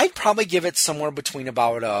 I'd probably give it somewhere between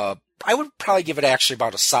I would probably give it actually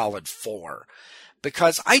about a solid 4,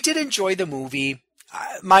 because I did enjoy the movie.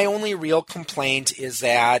 My only real complaint is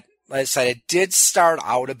that, like I said, it did start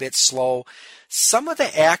out a bit slow. Some of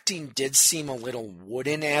the acting did seem a little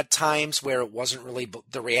wooden at times, where it wasn't really,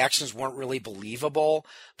 the reactions weren't really believable.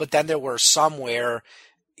 But then there were some where,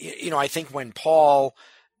 I think when Paul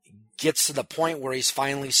gets to the point where he's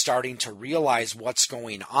finally starting to realize what's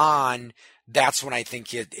going on, that's when I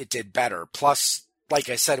think it did better. Plus, like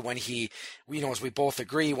I said, when he, as we both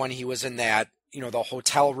agree, when he was in that, the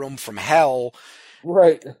hotel room from hell.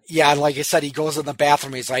 Right. Yeah, and like I said, he goes in the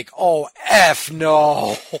bathroom, he's like, oh, F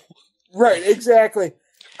no. Right, exactly.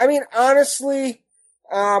 I mean, honestly,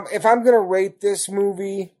 if I'm going to rate this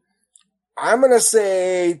movie, I'm going to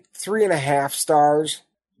say 3.5 stars,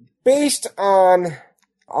 based on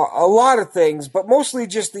a lot of things, but mostly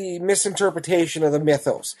just the misinterpretation of the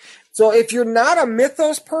mythos. So if you're not a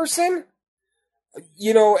mythos person,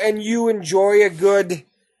 and you enjoy a good,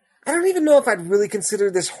 I don't even know if I'd really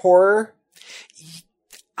consider this horror.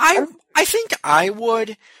 I think I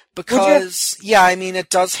would, because, it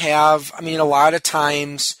does have, a lot of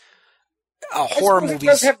times, horror movies. It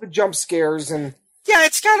does have the jump scares and. Yeah,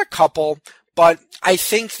 it's got a couple, but I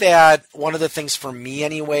think that one of the things for me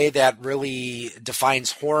anyway that really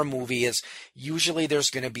defines horror movie is usually there's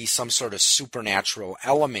going to be some sort of supernatural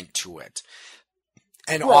element to it.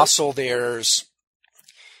 And also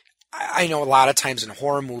I know a lot of times in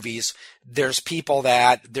horror movies, there's people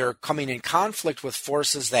that they're coming in conflict with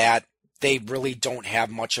forces that they really don't have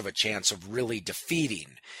much of a chance of really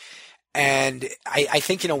defeating. And I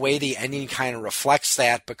think in a way the ending kind of reflects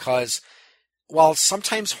that, because while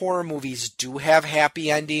sometimes horror movies do have happy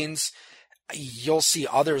endings, you'll see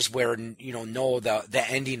others where, the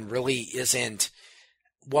ending really isn't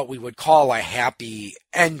what we would call a happy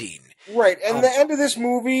ending. Right, and the end of this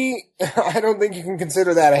movie, I don't think you can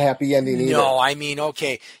consider that a happy ending either. No,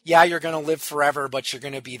 okay, yeah, you're going to live forever, but you're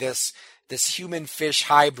going to be this this human fish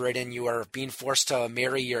hybrid and you are being forced to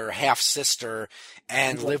marry your half sister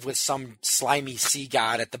and live with some slimy sea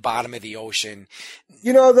god at the bottom of the ocean.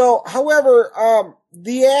 Though, however,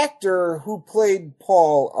 the actor who played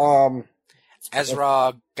Paul,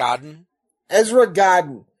 Ezra Godden.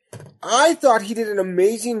 I thought he did an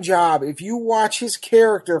amazing job. If you watch his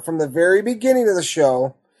character from the very beginning of the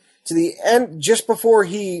show to the end, just before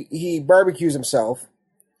he barbecues himself,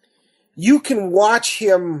 you can watch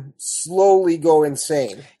him slowly go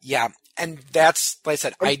insane. Yeah, and that's, like I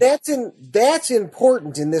said, that's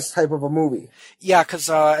important in this type of a movie. Yeah, because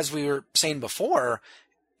as we were saying before,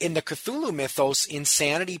 in the Cthulhu mythos,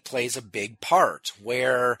 insanity plays a big part.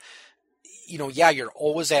 Where, you're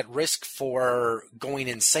always at risk for going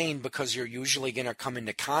insane because you're usually going to come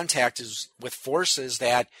into contact with forces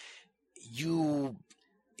that you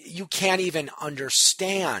can't even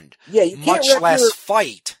understand. Yeah, you much less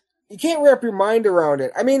fight. You can't wrap your mind around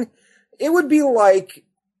it. I mean, it would be like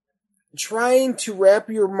trying to wrap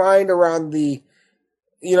your mind around the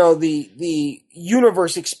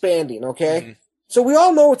universe expanding. Okay, mm-hmm. So we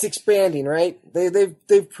all know it's expanding, right?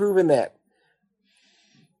 They've proven that.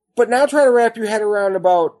 But now try to wrap your head around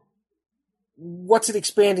about what's it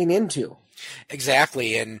expanding into.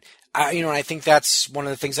 Exactly, and I think that's one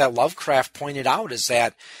of the things that Lovecraft pointed out is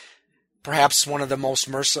that perhaps one of the most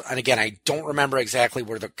merciful, and again, I don't remember exactly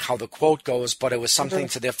how the quote goes, but it was something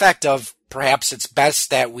to the effect of, perhaps it's best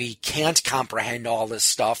that we can't comprehend all this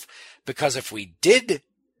stuff, because if we did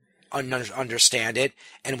understand it,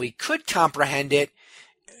 and we could comprehend it,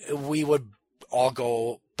 we would all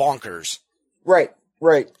go bonkers. Right.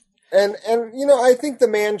 And I think the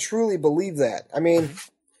man truly believed that. I mean,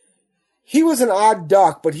 he was an odd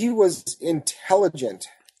duck, but he was intelligent.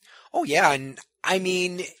 Oh, yeah, and I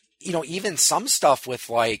mean, even some stuff with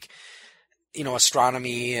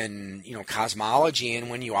astronomy and, cosmology. And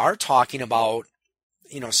when you are talking about,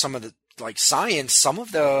 some of the science, some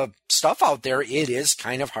of the stuff out there, it is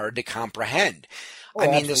kind of hard to comprehend. Oh, I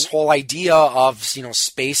mean, this whole idea of,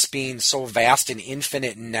 space being so vast and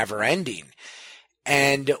infinite and never ending.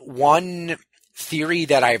 And one theory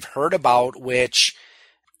that I've heard about, which,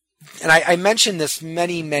 and I mentioned this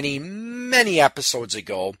many, many, many episodes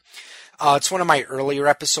ago. It's one of my earlier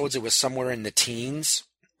episodes. It was somewhere in the teens.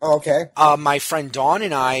 Okay. My friend Dawn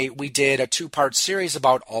and we did a 2-part series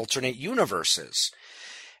about alternate universes.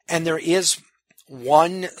 And there is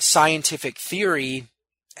one scientific theory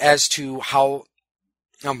as to how,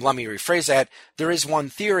 let me rephrase that. There is one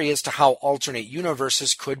theory as to how alternate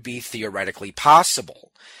universes could be theoretically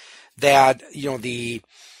possible. That, the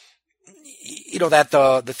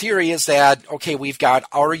theory is that, okay, we've got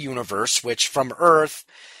our universe, which from Earth,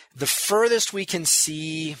 the furthest we can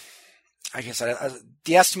see, I guess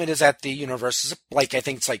the estimate is that the universe is I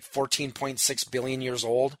think it's 14.6 billion years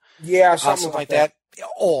old. Yeah, something like that.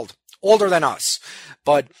 Older than us.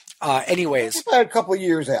 But anyways. It's about a couple of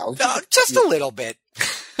years out. Just a little bit.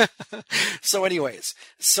 So anyways.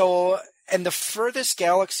 And the furthest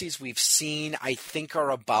galaxies we've seen, I think,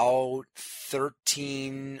 are about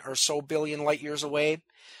 13 or so billion light years away.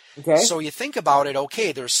 Okay. So you think about it,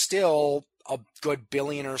 okay, there's still a good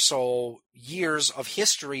billion or so years of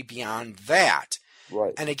history beyond that.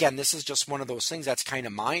 Right. And again, this is just one of those things that's kind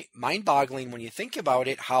of mind-boggling when you think about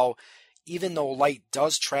it, how even though light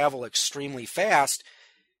does travel extremely fast,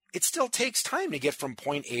 it still takes time to get from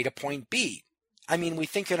point A to point B. I mean, we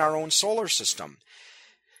think in our own solar system,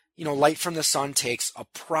 light from the sun takes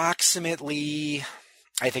approximately,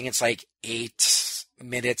 I think it's 8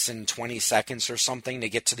 minutes and 20 seconds or something to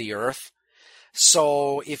get to the Earth.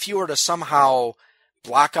 So if you were to somehow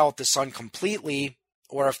block out the sun completely,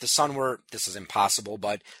 or if the sun were, this is impossible,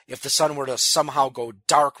 but if the sun were to somehow go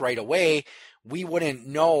dark right away, we wouldn't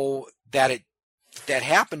know that that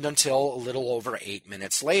happened until a little over 8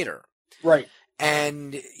 minutes later. Right.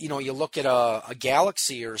 And, you look at a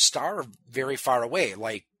galaxy or a star very far away,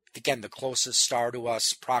 again, the closest star to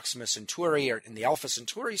us, Proxima Centauri, or in the Alpha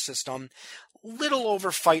Centauri system, little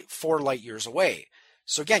over 4 light years away.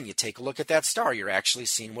 So again, you take a look at that star, you're actually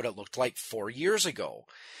seeing what it looked like 4 years ago.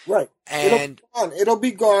 Right. And it'll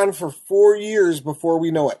be gone for 4 years before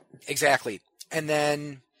we know it. Exactly. And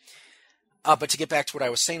then, but to get back to what I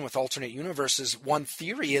was saying with alternate universes, one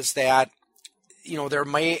theory is that, there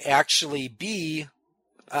may actually be,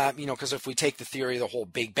 because if we take the theory of the whole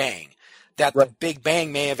Big Bang, that the Big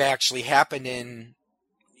Bang may have actually happened in,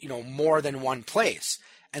 more than one place.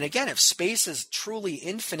 And again, if space is truly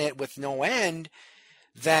infinite with no end,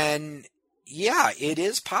 then yeah, it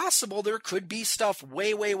is possible there could be stuff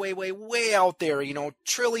way, way, way, way, way out there,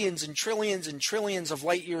 trillions and trillions and trillions of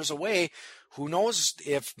light years away. Who knows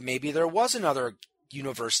if maybe there was another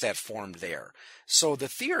universe that formed there. So the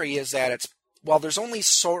theory is that there's only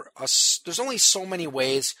so many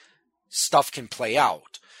ways stuff can play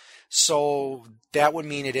out. So that would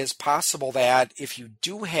mean it is possible that if you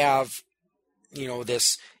do have,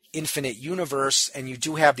 this infinite universe and you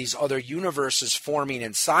do have these other universes forming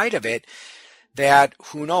inside of it, that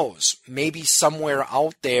who knows, maybe somewhere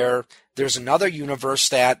out there's another universe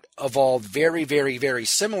that evolved very, very, very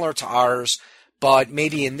similar to ours, but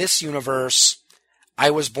maybe in this universe,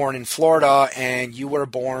 I was born in Florida and you were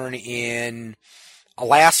born in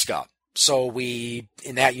Alaska. So in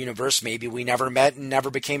that universe, maybe we never met and never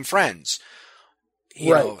became friends.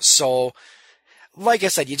 You know, so like I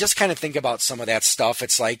said, you just kind of think about some of that stuff.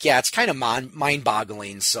 It's like, yeah, it's kind of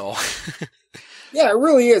mind-boggling. So yeah, it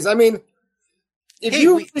really is. I mean, if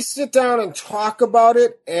you sit down and talk about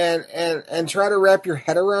it and try to wrap your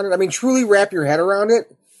head around it, I mean, truly wrap your head around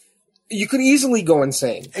it, you could easily go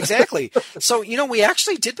insane. Exactly. So, we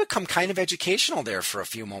actually did become kind of educational there for a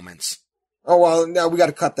few moments. Oh, well, now we got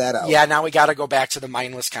to cut that out. Yeah, now we got to go back to the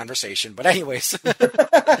mindless conversation. But anyways,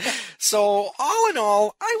 so all in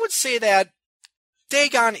all, I would say that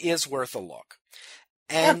Dagon is worth a look.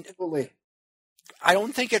 And absolutely. I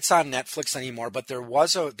don't think it's on Netflix anymore, but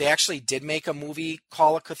they actually did make a movie,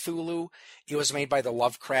 Call of Cthulhu. It was made by the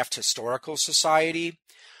Lovecraft Historical Society,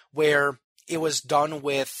 where it was done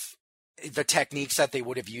with the techniques that they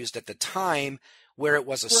would have used at the time, where it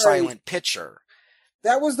was a silent picture.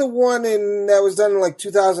 That was the one that was done in like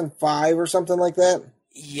 2005 or something like that?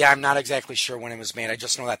 Yeah, I'm not exactly sure when it was made. I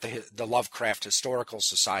just know that the Lovecraft Historical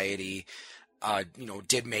Society,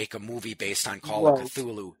 did make a movie based on Call of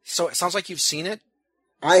Cthulhu. So it sounds like you've seen it?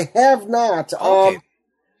 I have not. Okay.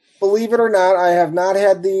 Believe it or not, I have not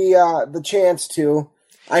had the chance to.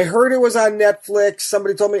 I heard it was on Netflix.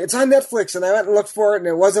 Somebody told me it's on Netflix, and I went and looked for it, and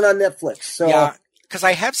it wasn't on Netflix. So yeah, because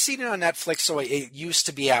I have seen it on Netflix. So it used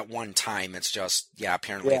to be at one time. It's just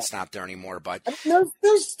apparently it's not there anymore. But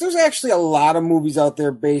there's actually a lot of movies out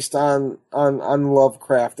there based on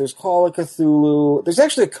Lovecraft. There's Call of Cthulhu. There's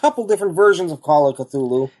actually a couple different versions of Call of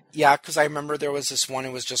Cthulhu. Yeah, because I remember there was this one.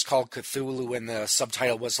 It was just called Cthulhu, and the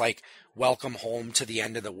subtitle was like "Welcome Home to the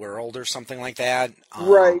End of the World" or something like that.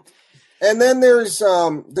 Right. And then there's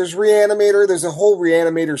Reanimator. There's a whole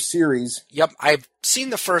Reanimator series. Yep, I've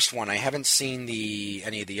seen the first one. I haven't seen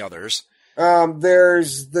any of the others.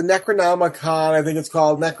 There's the Necronomicon. I think it's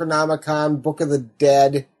called Necronomicon Book of the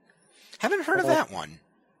Dead. Haven't heard of that one.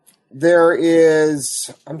 There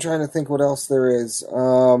is. I'm trying to think what else there is.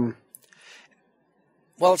 Well,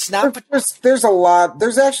 it's not. There's a lot.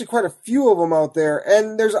 There's actually quite a few of them out there,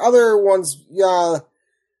 and there's other ones.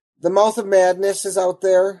 The Mouth of Madness is out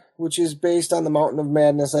there, which is based on the Mountain of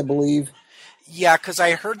Madness, I believe. Yeah, because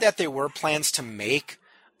I heard that there were plans to make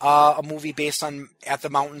a movie based on At the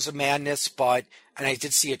Mountains of Madness, and I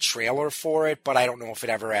did see a trailer for it, but I don't know if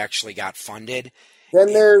it ever actually got funded.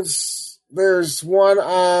 Then there's one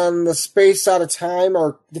on The Space Out of Time,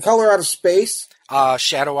 or The Color Out of Space.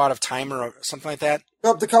 Shadow Out of Time, or something like that?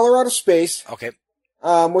 Nope, The Color Out of Space. Okay.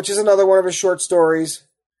 Which is another one of his short stories.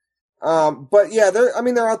 But yeah,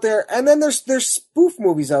 they're out there. And then there's spoof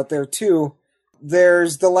movies out there too.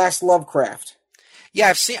 There's The Last Lovecraft. Yeah,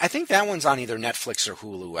 I think that one's on either Netflix or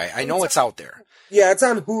Hulu. I know it's out there. Yeah, it's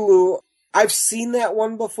on Hulu. I've seen that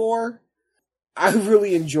one before. I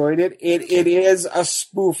really enjoyed it. It is a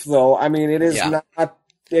spoof though. I mean, it is not,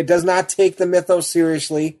 it does not take the mythos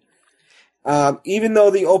seriously. Even though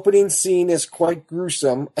the opening scene is quite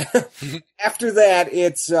gruesome, after that,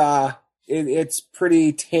 it's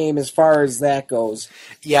pretty tame as far as that goes.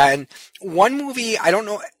 Yeah, and one movie, I don't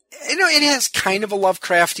know, it has kind of a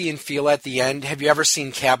Lovecraftian feel at the end. Have you ever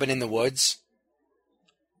seen Cabin in the Woods?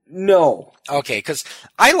 No. Okay, because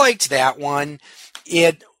I liked that one.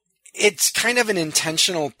 It's kind of an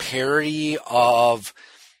intentional parody of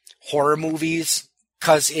horror movies,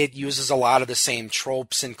 because it uses a lot of the same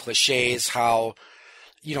tropes and cliches, how,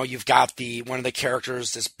 you've got one of the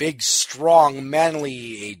characters, this big, strong,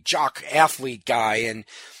 manly, a jock athlete guy, and,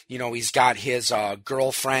 he's got his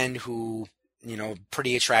girlfriend who,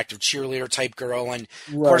 pretty attractive cheerleader type girl, and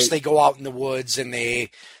of course they go out in the woods and they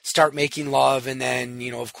start making love, and then,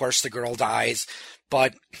 of course the girl dies.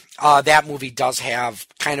 But that movie does have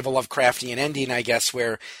kind of a Lovecraftian ending, I guess,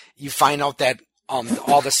 where you find out that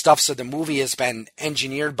all the stuffs of the movie has been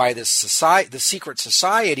engineered by this the secret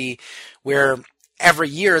society, where every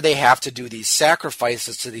year they have to do these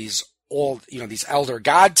sacrifices to these old, these elder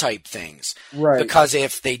god type things. Right. Because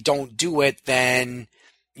if they don't do it, then,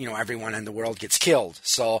 everyone in the world gets killed.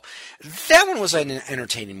 So that one was an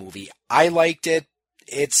entertaining movie. I liked it.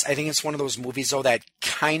 I think it's one of those movies, though, that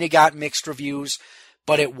kind of got mixed reviews,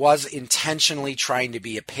 but it was intentionally trying to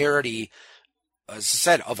be a parody, as I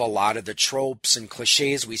said, of a lot of the tropes and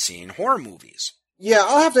cliches we see in horror movies. Yeah,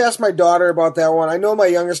 I'll have to ask my daughter about that one. I know my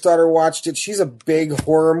youngest daughter watched it. She's a big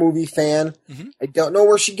horror movie fan. Mm-hmm. I don't know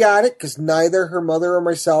where she got it, because neither her mother or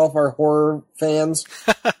myself are horror fans.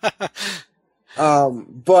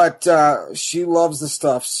 But she loves the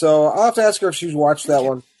stuff. So I'll have to ask her if she's watched that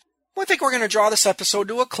one. Well, I think we're going to draw this episode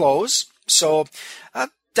to a close. So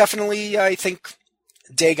definitely, I think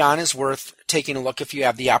Dagon is worth taking a look if you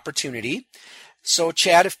have the opportunity. So,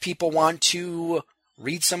 Chad, if people want to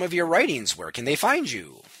read some of your writings, where can they find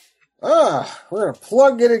you? We're going to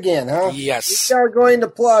plug it again, huh? Yes. We are going to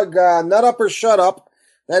plug Nut Up or Shut Up.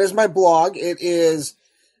 That is my blog. It is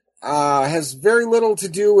has very little to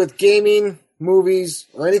do with gaming, movies,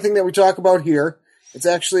 or anything that we talk about here. It's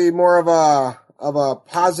actually more of a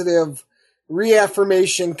positive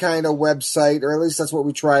reaffirmation kind of website, or at least that's what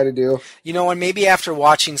we try to do. You know, and maybe after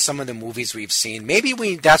watching some of the movies we've seen, maybe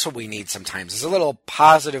that's what we need sometimes, is a little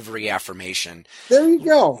positive reaffirmation. There you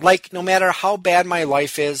go. Like, no matter how bad my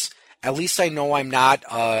life is, at least I know I'm not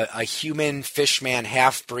a human fishman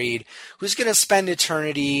half-breed who's going to spend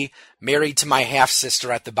eternity married to my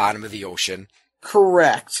half-sister at the bottom of the ocean.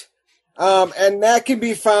 Correct. And that can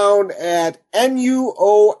be found at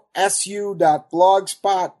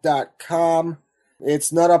nuosu.blogspot.com.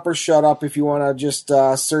 It's Nut Up or Shut Up if you want to just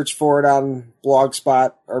search for it on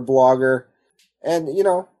Blogspot or Blogger. And, you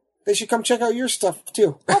know, they should come check out your stuff,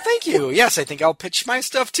 too. Well, thank you. Yes, I think I'll pitch my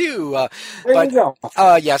stuff, too. There you go.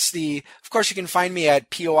 Yes, of course, you can find me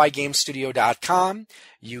at poigamestudio.com.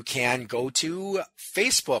 You can go to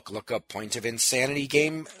Facebook. Look up Point of Insanity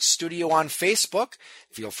Game Studio on Facebook.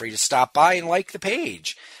 Feel free to stop by and like the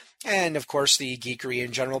page. And, of course, the Geekery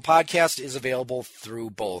in General podcast is available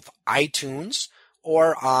through both iTunes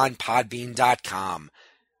or on podbean.com.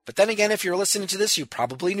 But then again, if you're listening to this, you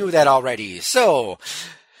probably knew that already. So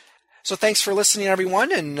thanks for listening,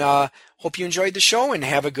 everyone, and hope you enjoyed the show, and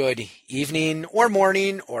have a good evening or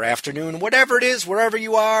morning or afternoon, whatever it is, wherever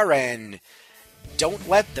you are, and don't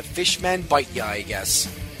let the fishmen bite you, I guess.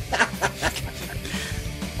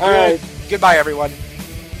 All right. Goodbye, everyone.